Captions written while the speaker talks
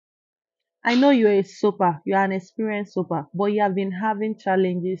I know you're a soaper, you are an experienced soaper, but you have been having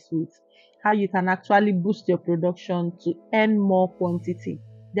challenges with how you can actually boost your production to earn more quantity,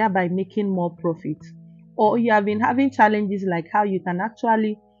 thereby making more profit. Or you have been having challenges like how you can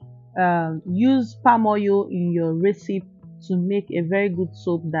actually use palm oil in your recipe to make a very good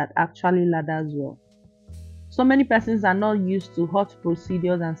soap that actually lathers well. So many persons are not used to hot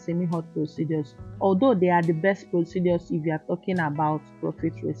procedures and semi-hot procedures, although they are the best procedures if you are talking about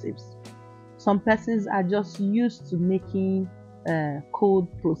profit recipes. Some persons are just used to making cold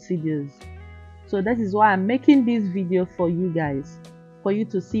procedures. So that is why I'm making this video for you guys, for you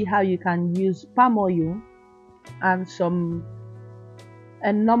to see how you can use palm oil and some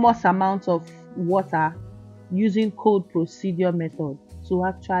enormous amount of water using cold procedure method to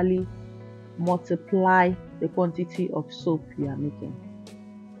actually multiply the quantity of soap you are making.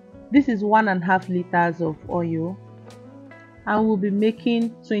 This is 1.5 liters of oil, and we'll be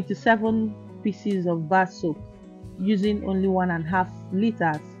making 27 pieces of bar soap using only 1.5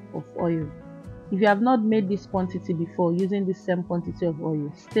 liters of oil. If you have not made this quantity before using the same quantity of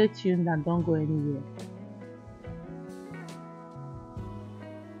oil, stay tuned and don't go anywhere.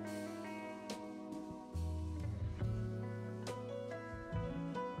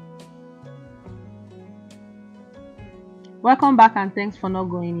 Welcome back and thanks for not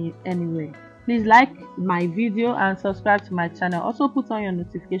going anywhere. Please like my video and subscribe to my channel. Also put on your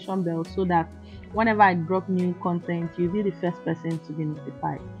notification bell so that whenever I drop new content, you'll be the first person to be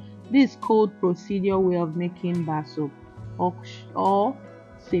notified. This cold procedure way of making bar soap or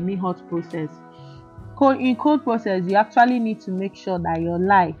semi-hot process. In cold process, you actually need to make sure that your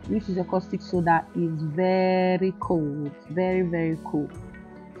lye, which is a caustic soda, is very cold, very cold,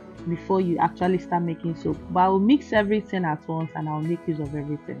 before you actually start making soap. But I will mix everything at once and I'll make use of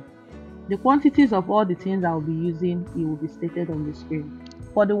everything. The quantities of all the things I will be using, it will be stated on the screen.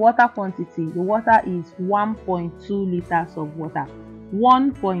 For the water quantity, the water is 1.2 liters of water.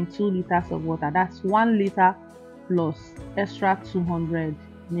 1.2 liters of water, that's 1 liter plus extra 200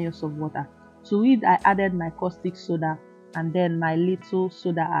 ml of water. To it, I added my caustic soda and then my little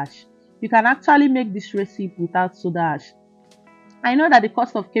soda ash. You can actually make this recipe without soda ash. I know that the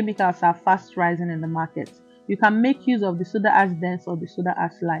cost of chemicals are fast rising in the market. You can make use of the soda ash dense or the soda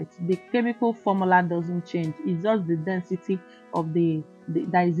ash light. The chemical formula doesn't change. It's just the density of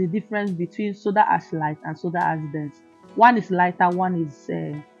there is a difference between soda ash light and soda ash dense. One is lighter, one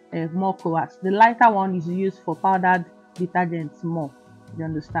is more coax. The lighter one is used for powdered detergents more. You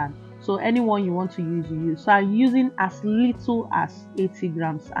understand? So anyone you want to use, you use. So I'm using as little as 80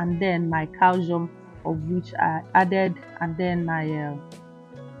 grams, and then my calcium, of which I added, and then my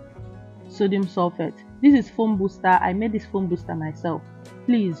sodium sulphate. This is foam booster. I made this foam booster myself.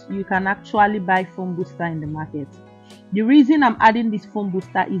 Please, you can actually buy foam booster in the market. The reason I'm adding this foam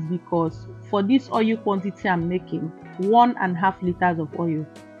booster is because for this oil quantity I'm making, 1.5 liters of oil,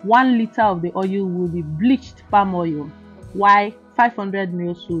 1 liter of the oil will be bleached palm oil, while 500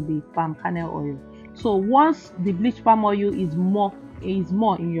 ml will be palm kernel oil. So once the bleached palm oil is more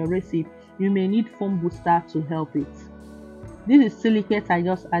in your recipe, you may need foam booster to help it. This is silicate I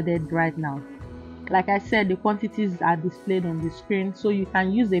just added right now. Like I said, the quantities are displayed on the screen, so you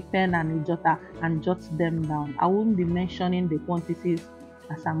can use a pen and a jotter and jot them down. I won't be mentioning the quantities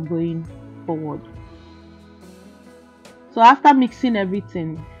as I'm going forward. So after mixing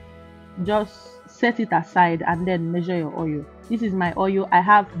everything, just set it aside and then measure your oil. This is my oil. I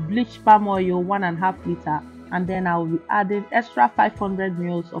have bleached palm oil 1.5 liter, and then I will be adding extra 500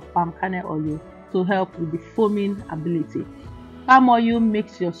 ml of palm kernel oil to help with the foaming ability. Palm oil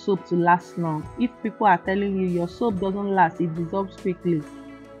makes your soap to last long. If people are telling you your soap doesn't last, it dissolves quickly,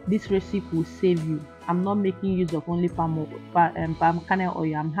 this recipe will save you. I'm not making use of only palm kernel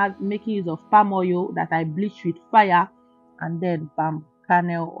oil. I'm making use of palm oil that I bleach with fire, and then palm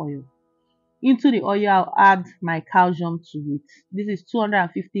kernel oil. Into the oil, I'll add my calcium to it. This is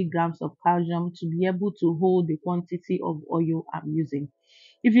 250 grams of calcium to be able to hold the quantity of oil I'm using.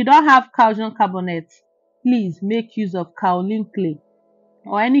 If you don't have calcium carbonate, please make use of kaolin clay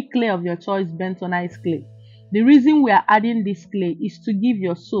or any clay of your choice, bentonite clay. The reason we are adding this clay is to give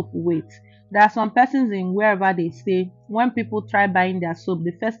your soap weight. There are some persons in wherever they stay, when people try buying their soap,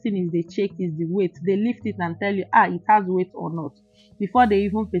 the first thing is they check is the weight. They lift it and tell you, it has weight or not, before they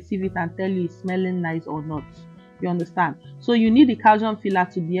even perceive it and tell you it's smelling nice or not. You understand? So you need the calcium filler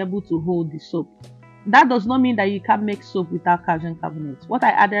to be able to hold the soap. That does not mean that you can't make soap without calcium carbonate. What I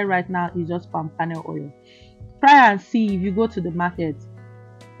added right now is just palm kernel oil. Try and see if you go to the market.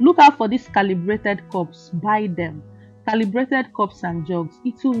 Look out for these calibrated cups. Buy them. Calibrated cups and jugs.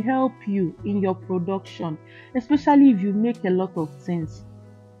 It will help you in your production, especially if you make a lot of things.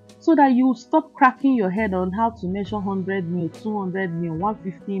 so that you stop cracking your head on how to measure 100 ml, 200 ml,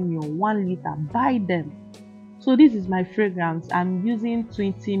 150 ml, 1 liter. Buy them. So this is my fragrance. I'm using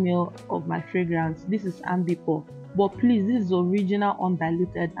 20 ml of my fragrance. This is Ambipur. But please, this is original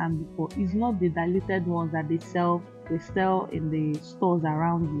undiluted Ambipur. It's not the diluted ones that they sell in the stores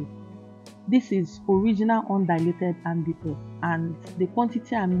around you. This is original undiluted Ambipur, and the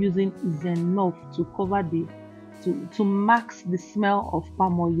quantity I'm using is enough to cover to max the smell of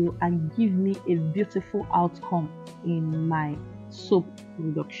palm oil and give me a beautiful outcome in my soap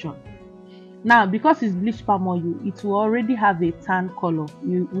production. Now, because it's bleached palm oil, it will already have a tan color.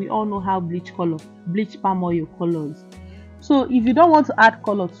 We all know how bleached palm oil colors. So if you don't want to add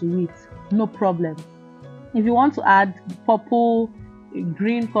color to it, no problem. If you want to add purple,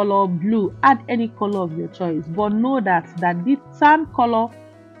 green color, blue, add any color of your choice. But know that the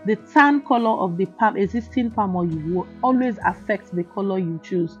tan color of the existing palm oil will always affect the color you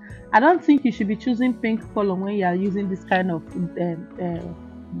choose. I don't think you should be choosing pink color when you are using this kind of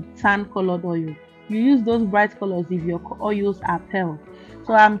tan colored oil. You use those bright colors if your oils are pale.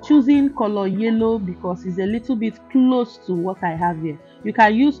 So I'm choosing color yellow because it's a little bit close to what I have here. You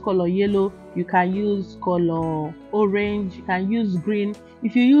can use color yellow, you can use color orange, you can use green.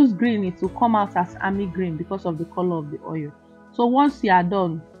 If you use green, it will come out as army green because of the color of the oil. So once you are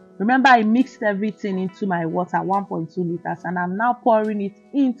done, remember I mixed everything into my water, 1.2 liters, and I'm now pouring it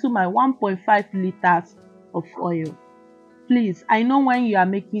into my 1.5 liters of oil. Please, I know when you are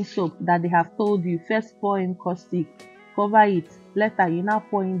making soap that they have told you first pour in caustic, cover it, later you now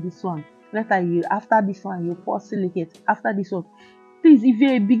pour in this one, later after this one you pour silicate, after this one. Please, if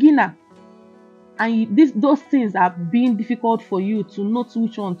you're a beginner and those things are being difficult for you to note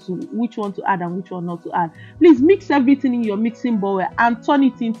which one to add and which one not to add, please mix everything in your mixing bowl and turn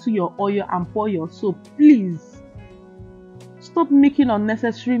it into your oil and pour your soap. Please stop making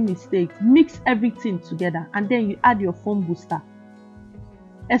unnecessary mistakes. Mix everything together and then you add your foam booster.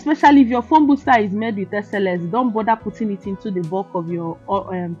 Especially if your foam booster is made with SLS, don't bother putting it into the bulk of your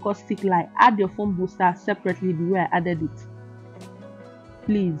caustic lye. Add your foam booster separately the way I added it.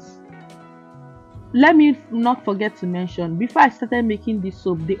 Please. Let me not forget to mention, before I started making this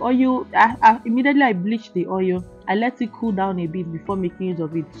soap, the oil, immediately I bleached the oil. I let it cool down a bit before making use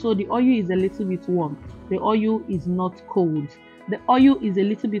of it. So the oil is a little bit warm. The oil is not cold. The oil is a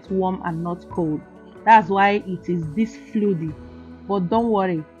little bit warm and not cold. That's why it is this fluidy. But don't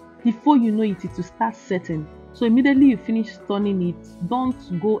worry, before you know it, it will start setting. So immediately you finish turning it,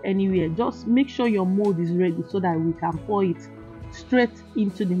 don't go anywhere. Just make sure your mold is ready so that we can pour it straight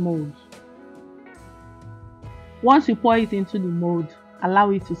into the mold. Once you pour it into the mold, allow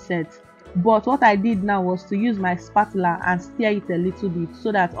it to set. But what I did now was to use my spatula and stir it a little bit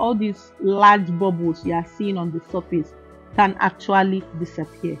so that all these large bubbles you are seeing on the surface can actually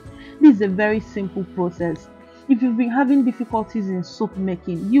disappear. This is a very simple process. If you've been having difficulties in soap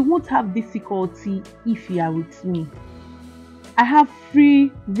making, you won't have difficulty if you are with me. I have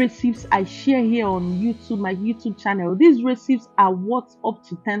free recipes I share here on YouTube, my YouTube channel. These recipes are worth up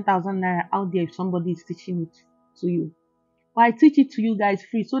to 10,000 naira out there if somebody is teaching it to you. But I teach it to you guys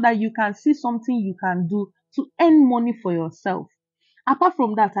free so that you can see something you can do to earn money for yourself. Apart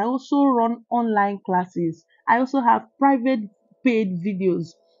from that, I also run online classes. I also have private paid videos,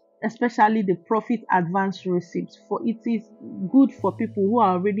 especially the profit advanced receipts. For it is good for people who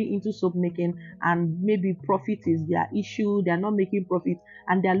are already into soap making and maybe profit is their issue, they are not making profit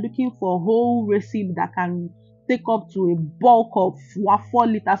and they are looking for a whole receipt that can take up to a bulk of 4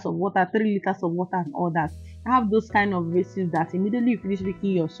 liters of water, 3 liters of water and all that. I have those kind of receipts that immediately you finish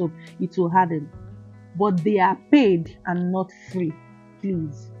making your soap, it will harden. But they are paid and not free,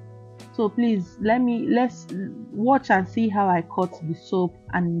 please. So please let's watch and see how I cut the soap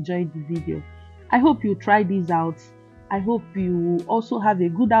and enjoy the video. I hope you try these out. I hope you also have a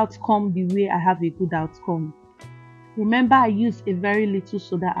good outcome the way I have a good outcome. Remember, I use a very little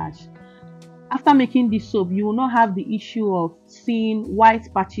soda ash. After making this soap, you will not have the issue of seeing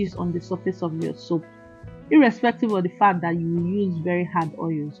white patches on the surface of your soap, irrespective of the fact that you use very hard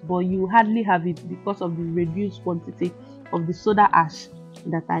oils, but you hardly have it because of the reduced quantity of the soda ash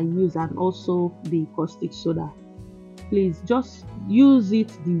that I use and also the caustic soda. Please just use it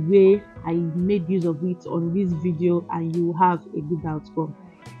the way I made use of it on this video and you will have a good outcome.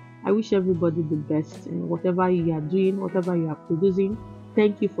 I wish everybody the best in whatever you are doing, whatever you are producing.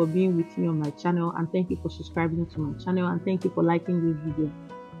 Thank you for being with me on my channel, and thank you for subscribing to my channel, and thank you for liking this video.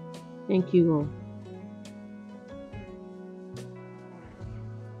 Thank you all.